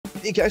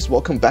Hey guys,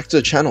 welcome back to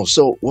the channel.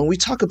 So when we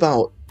talk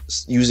about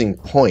using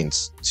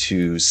points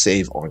to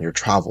save on your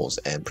travels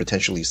and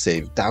potentially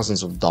save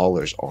thousands of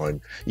dollars on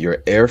your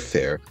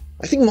airfare,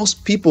 I think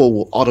most people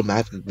will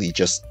automatically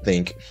just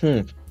think,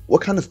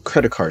 what kind of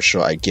credit card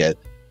should I get?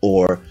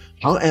 Or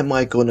how am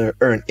I going to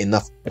earn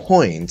enough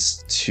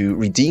points to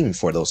redeem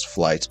for those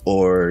flights?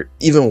 Or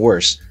even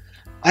worse,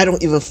 I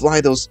don't even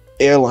fly those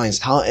airlines.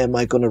 How am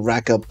I going to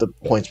rack up the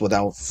points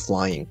without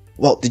flying?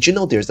 Well, did you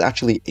know there's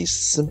actually a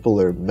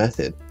simpler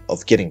method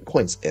of getting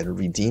points and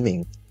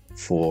redeeming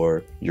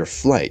for your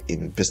flight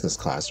in business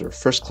class or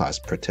first class,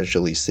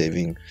 potentially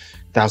saving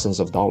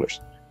thousands of dollars?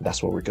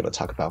 That's what we're going to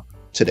talk about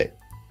today.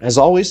 As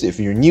always, if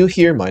you're new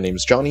here, my name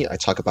is Johnny. I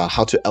talk about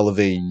how to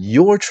elevate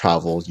your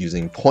travel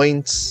using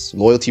points,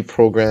 loyalty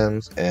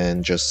programs,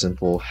 and just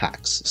simple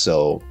hacks.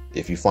 So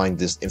if you find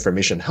this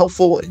information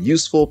helpful and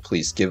useful,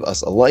 please give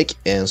us a like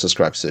and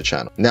subscribe to the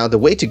channel. Now, the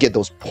way to get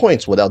those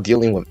points without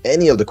dealing with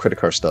any of the credit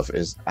card stuff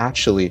is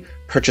actually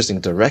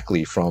purchasing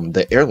directly from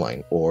the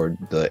airline or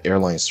the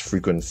airline's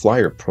frequent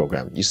flyer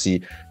program. You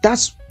see,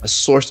 that's a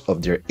source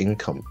of their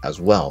income as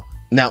well.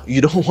 Now,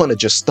 you don't want to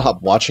just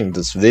stop watching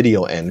this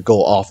video and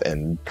go off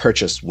and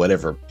purchase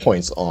whatever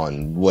points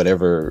on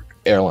whatever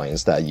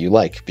airlines that you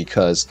like,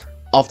 because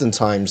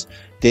oftentimes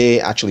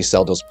they actually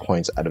sell those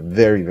points at a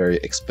very, very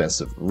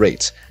expensive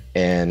rate,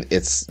 and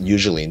it's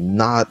usually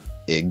not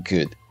a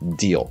good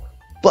deal.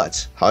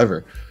 But,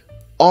 however,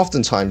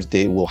 oftentimes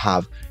they will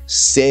have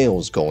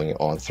sales going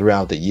on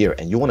throughout the year,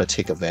 and you want to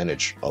take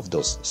advantage of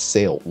those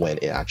sales when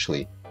it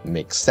actually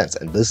makes sense.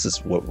 And this is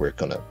what we're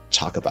going to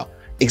talk about.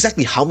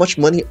 Exactly how much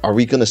money are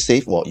we going to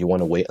save? Well, you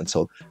want to wait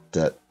until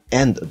the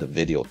end of the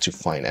video to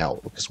find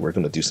out, because we're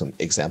going to do some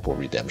example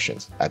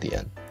redemptions at the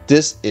end.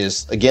 This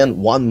is, again,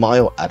 1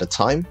 mile at a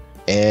time.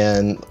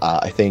 And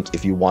I think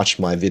if you watched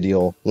my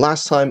video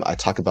last time, I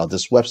talked about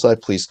this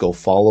website. Please go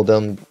follow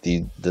them.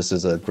 This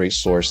is a great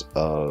source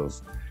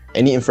of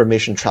any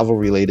information travel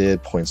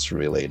related, points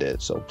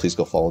related. So please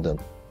go follow them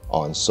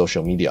on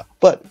social media.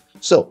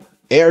 So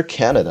Air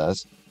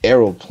Canada's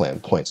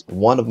Aeroplan Points,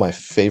 one of my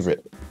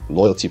favorite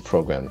loyalty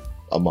program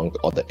among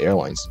all the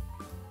airlines.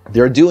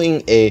 They're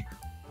doing a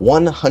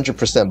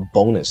 100%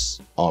 bonus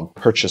on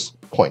purchase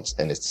points,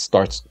 and it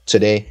starts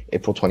today,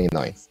 April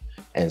 29th,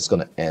 and it's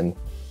going to end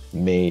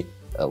May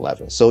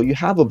 11th. So you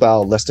have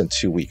about less than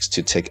 2 weeks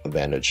to take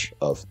advantage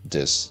of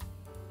this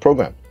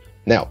program.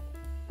 Now,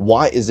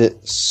 why is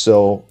it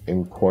so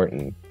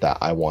important that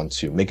I want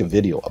to make a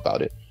video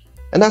about it?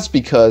 And that's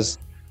because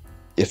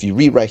if you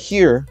read right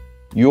here,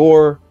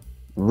 your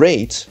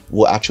rate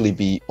will actually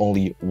be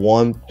only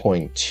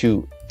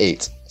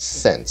 1.28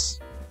 cents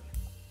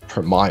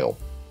per mile,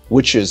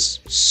 which is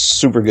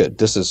super good.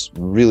 This is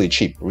really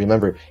cheap.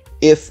 Remember,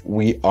 if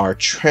we are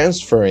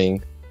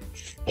transferring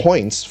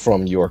points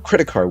from your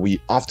credit card, we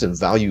often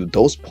value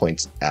those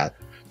points at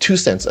 2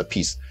 cents a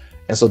piece.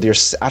 And so they're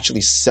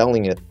actually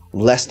selling it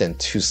less than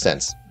 2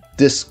 cents.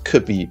 This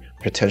could be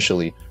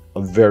potentially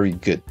a very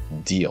good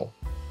deal.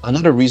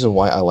 Another reason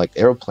why I like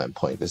Aeroplan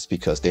Point is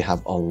because they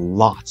have a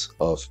lot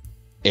of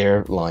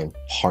airline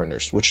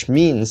partners, which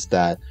means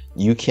that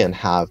you can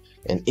have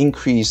an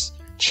increased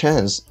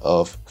chance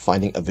of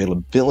finding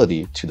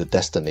availability to the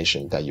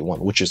destination that you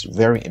want, which is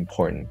very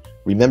important.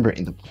 Remember,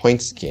 in the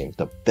points game,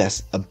 the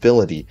best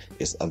ability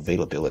is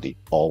availability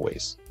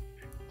always.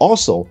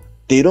 Also,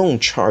 they don't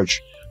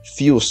charge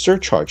fuel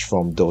surcharge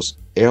from those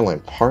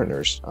airline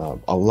partners.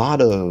 A lot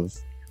of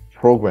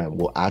program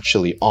will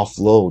actually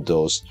offload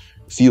those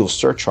fuel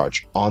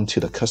surcharge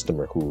onto the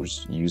customer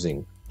who's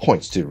using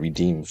points to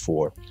redeem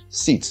for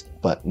seats,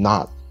 but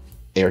not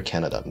Air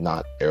Canada,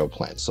 not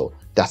Aeroplan. So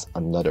that's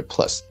another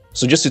plus.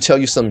 So just to tell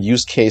you some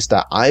use case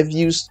that I've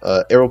used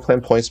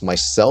Aeroplan Points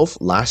myself.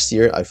 Last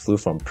year, I flew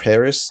from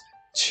Paris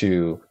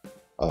to,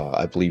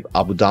 I believe,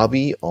 Abu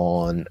Dhabi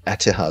on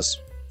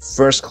Etihad's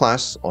first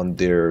class on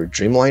their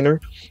Dreamliner,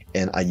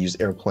 and I used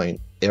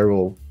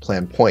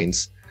Aeroplan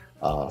Points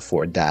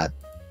for that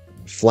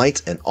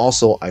flight. And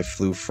also, I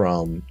flew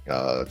from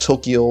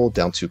Tokyo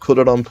down to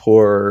Kuala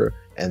Lumpur,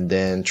 and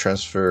then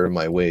transfer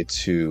my way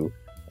to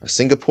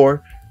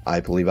Singapore. I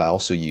believe I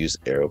also use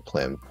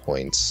Aeroplan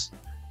Points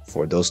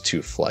for those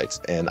 2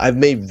 flights, and I've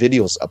made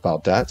videos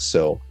about that,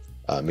 so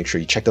make sure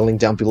you check the link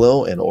down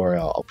below, and or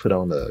I'll put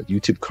on the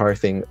YouTube card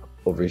thing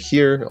over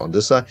here on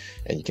this side,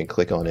 and you can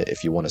click on it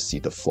if you want to see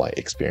the flight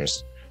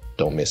experience.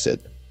 Don't miss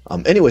it.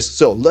 Anyways,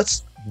 so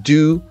let's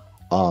do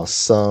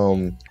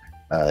some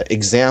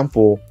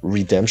example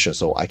redemption,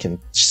 so I can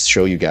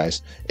show you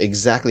guys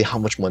exactly how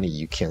much money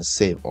you can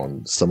save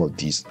on some of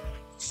these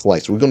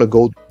flights. We're going to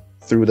go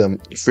through them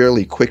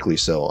fairly quickly,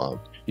 so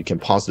you can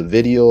pause the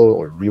video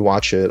or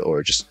rewatch it,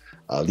 or just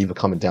leave a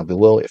comment down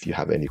below if you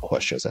have any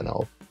questions, and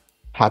I'll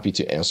happy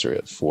to answer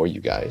it for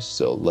you guys.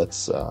 So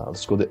let's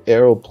go to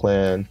Air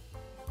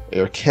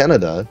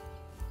Canada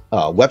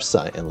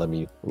website, and let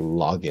me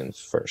log in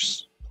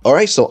first. All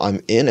right, so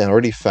I'm in and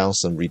already found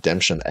some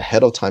redemption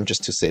ahead of time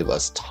just to save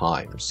us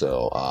time.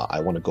 So I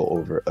want to go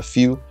over a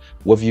few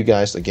with you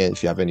guys. Again,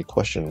 if you have any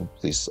question,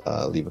 please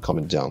leave a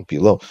comment down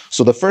below.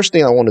 So the first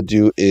thing I want to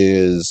do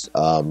is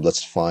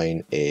let's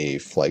find a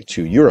flight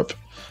to Europe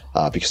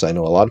because I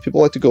know a lot of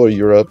people like to go to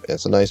Europe.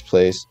 It's a nice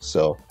place.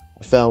 So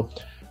I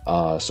found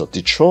so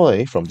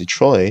Detroit, from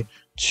Detroit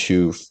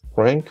to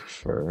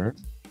Frankfurt,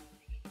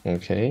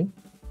 okay,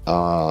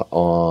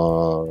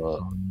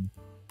 on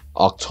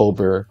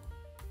October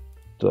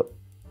the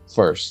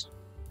 1st.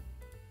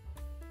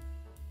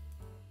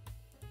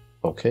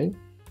 Okay.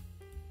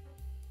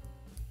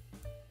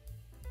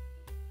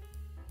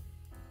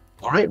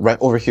 All right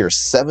over here,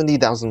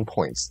 70,000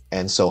 points.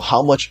 And so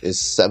how much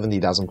is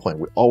 70,000 points?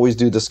 We always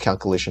do this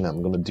calculation.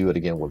 I'm going to do it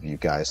again with you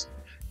guys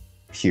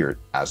here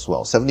as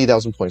well.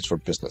 70,000 points for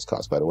business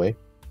class, by the way.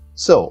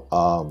 So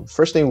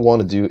first thing we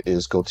want to do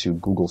is go to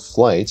Google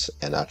Flights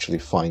and actually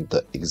find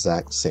the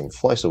exact same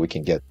flight so we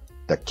can get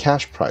the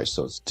cash price.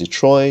 So it's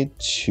Detroit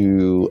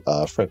to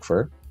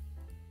Frankfurt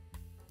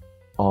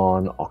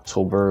on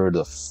October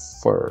the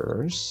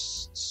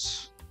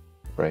 1st.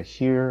 Right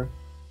here.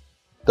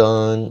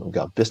 Done. We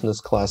got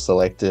business class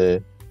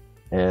selected.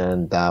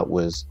 And that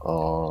was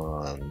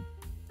on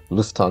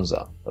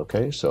Lufthansa.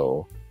 Okay,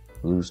 so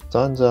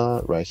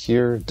Lufthansa right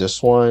here.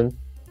 This one,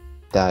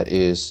 that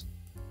is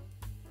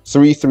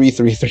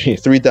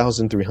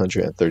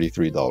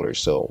 $3,333.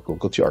 So we'll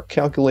go to our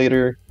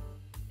calculator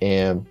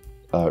and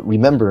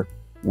remember,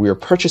 we are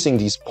purchasing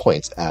these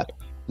points at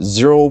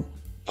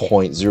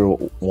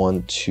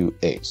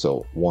 0.0128,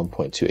 so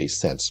 1.28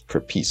 cents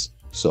per piece.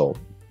 So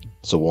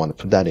we want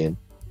to put that in,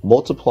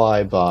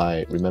 multiply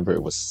by, remember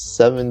it was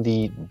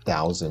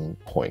 70,000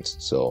 points.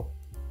 So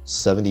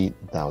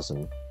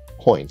 70,000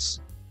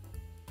 points,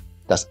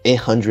 that's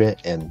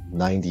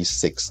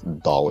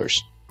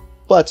 $896.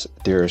 But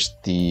there's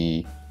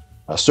the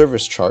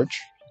service charge,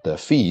 the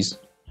fees,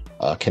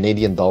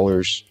 Canadian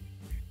dollars,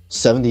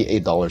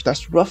 $78.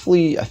 That's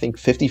roughly, I think,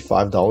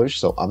 $55.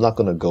 So I'm not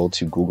gonna go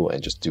to Google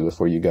and just do it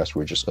for you guys.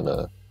 We're just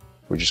gonna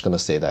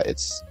say that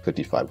it's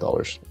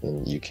 $55,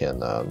 and you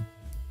can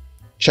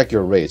check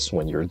your rates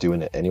when you're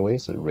doing it anyway.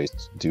 So the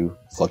rates do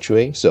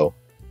fluctuate. So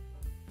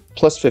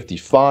plus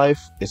 55,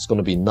 it's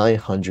gonna be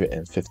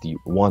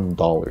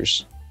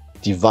 $951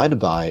 divided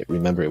by,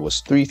 remember it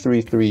was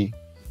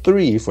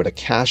 3,333 for the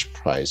cash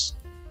price,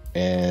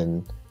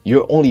 and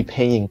you're only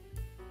paying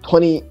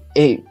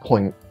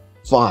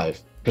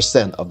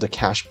 28.5% of the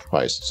cash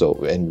price. So,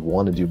 and you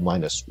want to do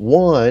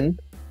 -1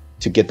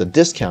 to get the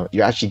discount,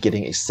 you're actually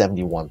getting a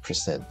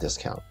 71%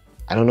 discount.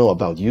 I don't know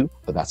about you,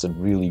 but that's a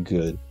really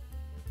good,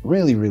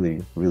 really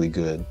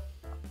good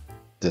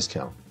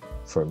discount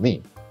for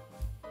me.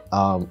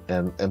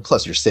 And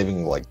plus you're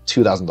saving like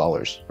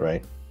 $2,000,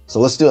 right? So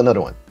let's do another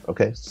one.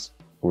 Okay,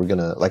 we're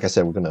gonna, like I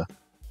said, we're gonna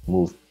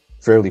move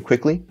fairly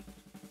quickly.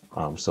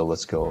 So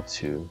let's go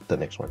to the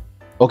next one.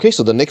 Okay,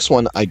 so the next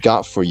one I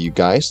got for you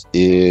guys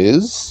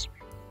is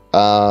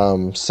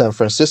San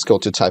Francisco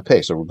to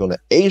Taipei. So we're going to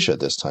Asia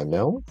this time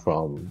now,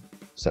 from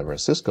San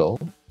Francisco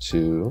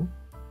to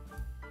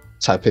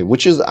Taipei,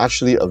 which is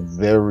actually a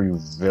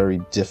very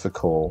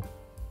difficult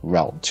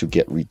route to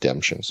get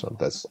redemption. So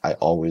that's, I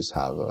always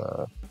have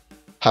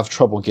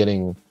trouble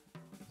getting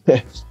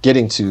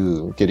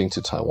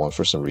to Taiwan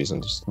for some reason.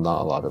 There's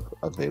not a lot of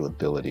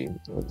availability.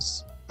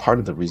 It's part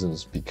of the reason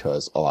is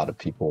because a lot of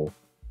people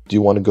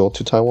do want to go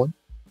to Taiwan.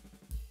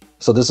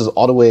 So this is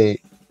all the way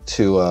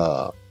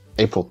to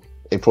April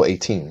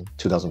 18,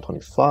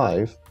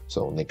 2025.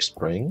 So next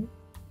spring.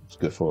 It's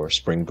good for a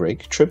spring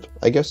break trip,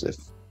 I guess.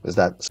 Is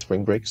that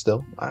spring break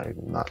still? I'm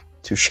not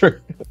too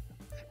sure.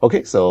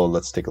 Okay, so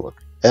let's take a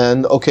look.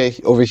 And okay,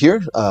 over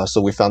here,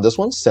 so we found this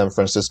one, San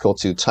Francisco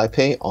to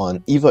Taipei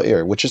on Eva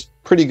Air, which is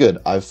pretty good.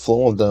 I've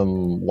flown with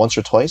them once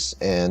or twice,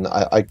 and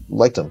I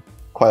liked them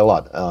quite a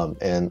lot.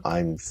 And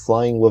I'm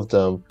flying with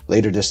them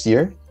later this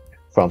year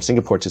from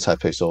Singapore to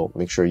Taipei. So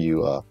make sure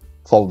you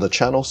follow the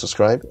channel,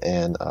 subscribe,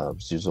 and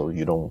so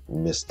you don't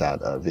miss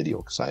that video,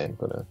 because I am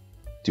gonna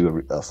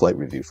do a flight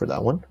review for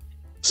that one.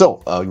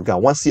 So you've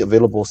got one seat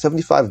available,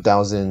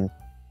 75,000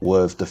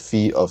 with the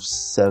fee of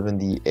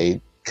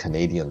 78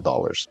 Canadian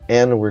dollars.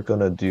 And we're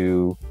gonna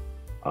do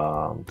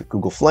the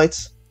Google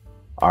Flights.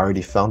 I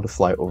already found the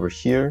flight over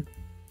here.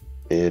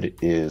 It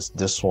is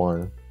this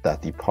one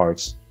that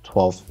departs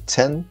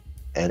 12:10,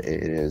 and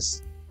it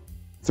is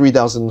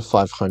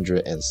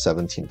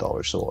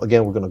 $3,517. So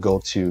again, we're gonna go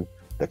to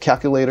the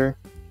calculator,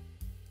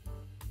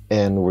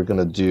 and we're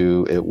gonna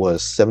do, it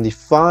was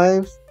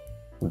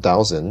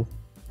 75,000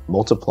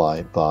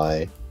 multiplied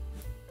by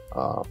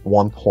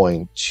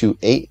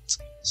 1.28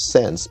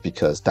 cents,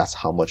 because that's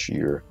how much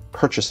you're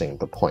purchasing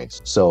the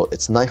points. So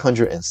it's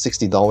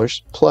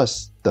 $960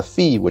 plus the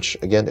fee, which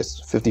again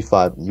is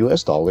 $55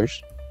 US.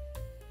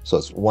 So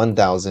it's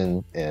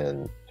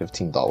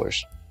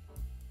 $1,015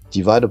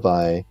 divided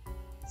by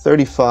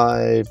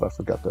 35. I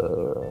forgot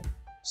the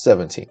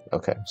 17.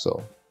 Okay,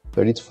 so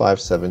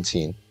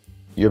 35.17.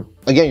 You're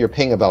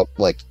paying about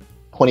like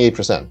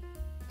 28%.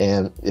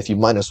 And if you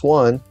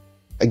 -1,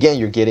 again,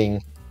 you're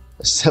getting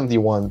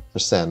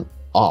 71%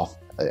 off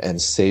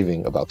and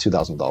saving about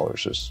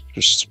 $2,000. It's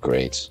just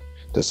great.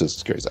 This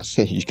is great. I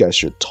think you guys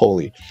should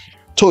totally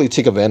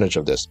take advantage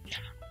of this.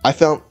 I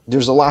found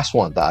there's a last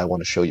one that I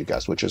want to show you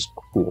guys, which is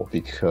cool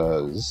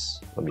because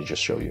let me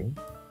just show you.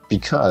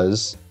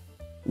 Because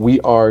we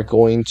are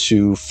going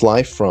to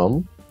fly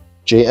from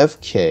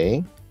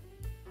JFK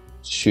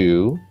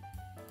to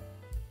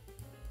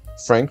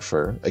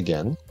Frankfurt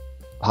again.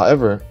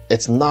 However,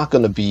 it's not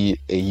going to be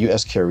a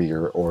US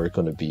carrier or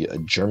going to be a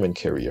German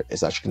carrier.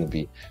 It's actually going to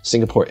be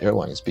Singapore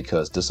Airlines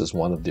because this is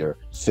one of their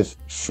fifth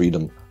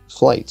freedom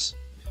flights.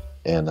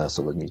 And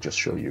so let me just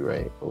show you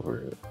right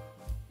over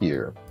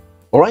here.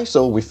 All right,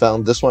 so we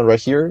found this one right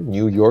here,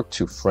 New York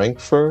to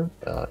Frankfurt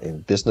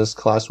in business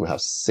class. We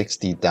have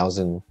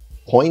 60,000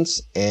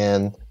 points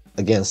and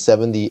again,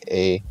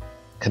 78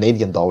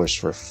 Canadian dollars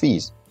for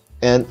fees.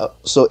 And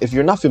so if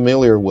you're not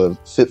familiar with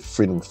fifth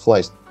freedom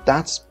flights,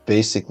 that's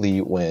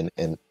basically when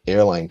an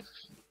airline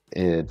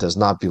does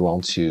not belong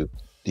to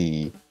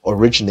the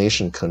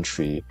origination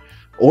country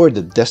or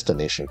the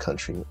destination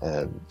country.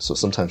 And so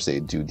sometimes they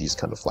do these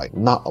kind of flights.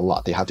 Not a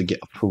lot. They have to get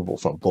approval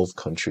from both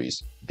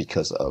countries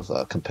because of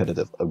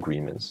competitive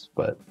agreements.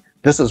 But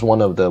this is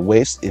one of the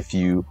ways if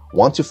you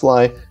want to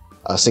fly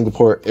a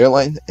Singapore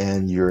airline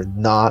and you're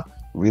not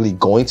really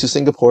going to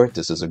Singapore,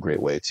 this is a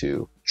great way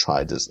to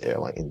try this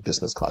airline in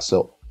business class.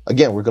 So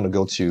again, we're going to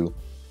go to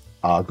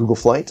Google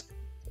Flight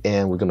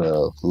and we're going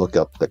to look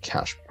up the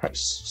cash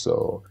price.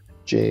 So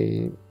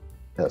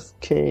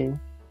JFK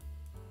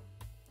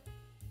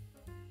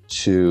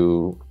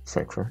to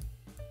Frankfurt,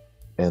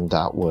 and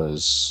that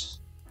was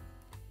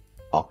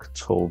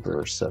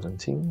October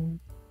 17.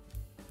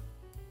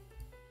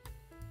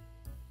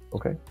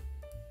 Okay.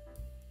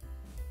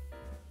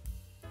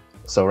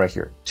 So right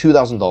here,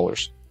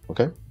 $2,000.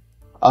 Okay.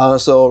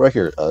 So right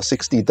here,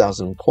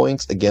 60,000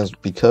 points again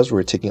because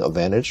we're taking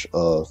advantage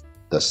of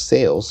the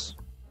sales.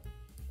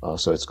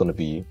 So it's going to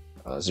be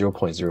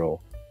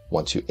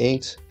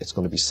 0.0128. It's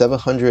going to be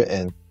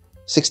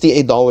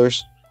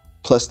 $768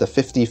 plus the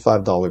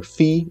 $55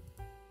 fee.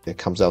 It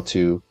comes out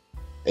to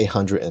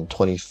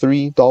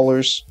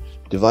 $823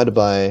 divided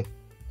by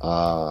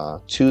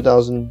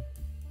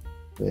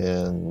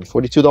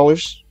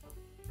 $2,042.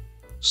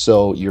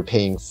 So you're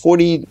paying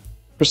 40%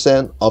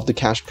 of the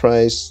cash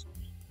price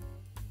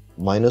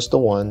minus the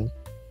 1,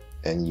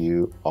 and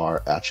you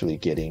are actually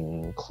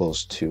getting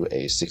close to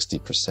a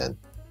 60%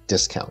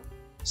 discount,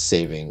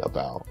 saving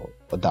about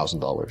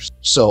 $1,000.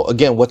 So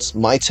again, what's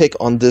my take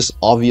on this?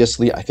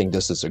 Obviously, I think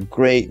this is a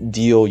great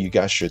deal. You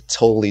guys should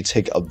totally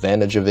take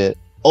advantage of it.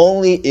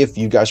 Only if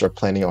you guys are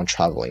planning on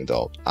traveling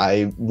though.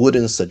 I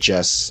wouldn't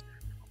suggest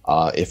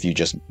if you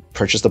just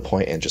purchase the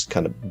point and just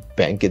kind of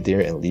bank it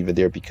there and leave it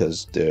there,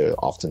 because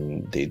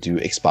they do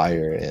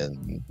expire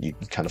and you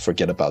kind of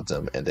forget about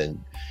them, and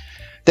then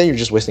you're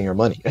just wasting your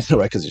money,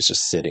 right? Because it's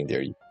just sitting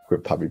there. You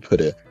could probably put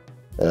it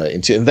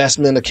into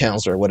investment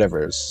accounts or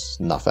whatever. It's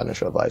not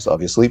financial advice,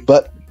 obviously,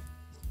 but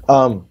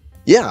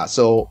yeah.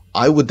 So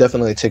I would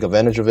definitely take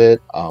advantage of it.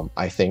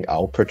 I think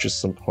I'll purchase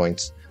some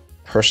points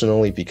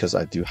personally because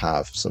I do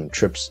have some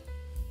trips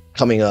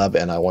coming up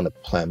and I want to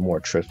plan more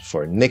trips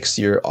for next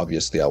year.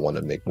 Obviously, I want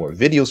to make more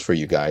videos for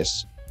you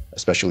guys,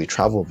 especially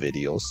travel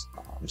videos.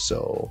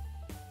 So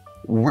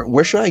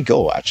where should I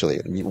go actually?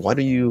 I mean, why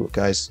don't you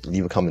guys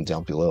leave a comment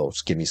down below?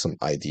 Just give me some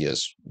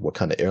ideas what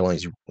kind of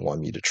airlines you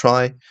want me to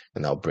try,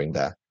 and I'll bring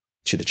that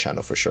to the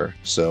channel for sure.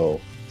 So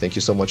thank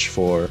you so much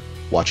for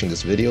watching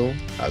this video.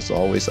 As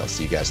always, I'll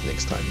see you guys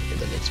next time in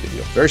the next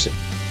video very soon.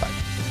 Bye.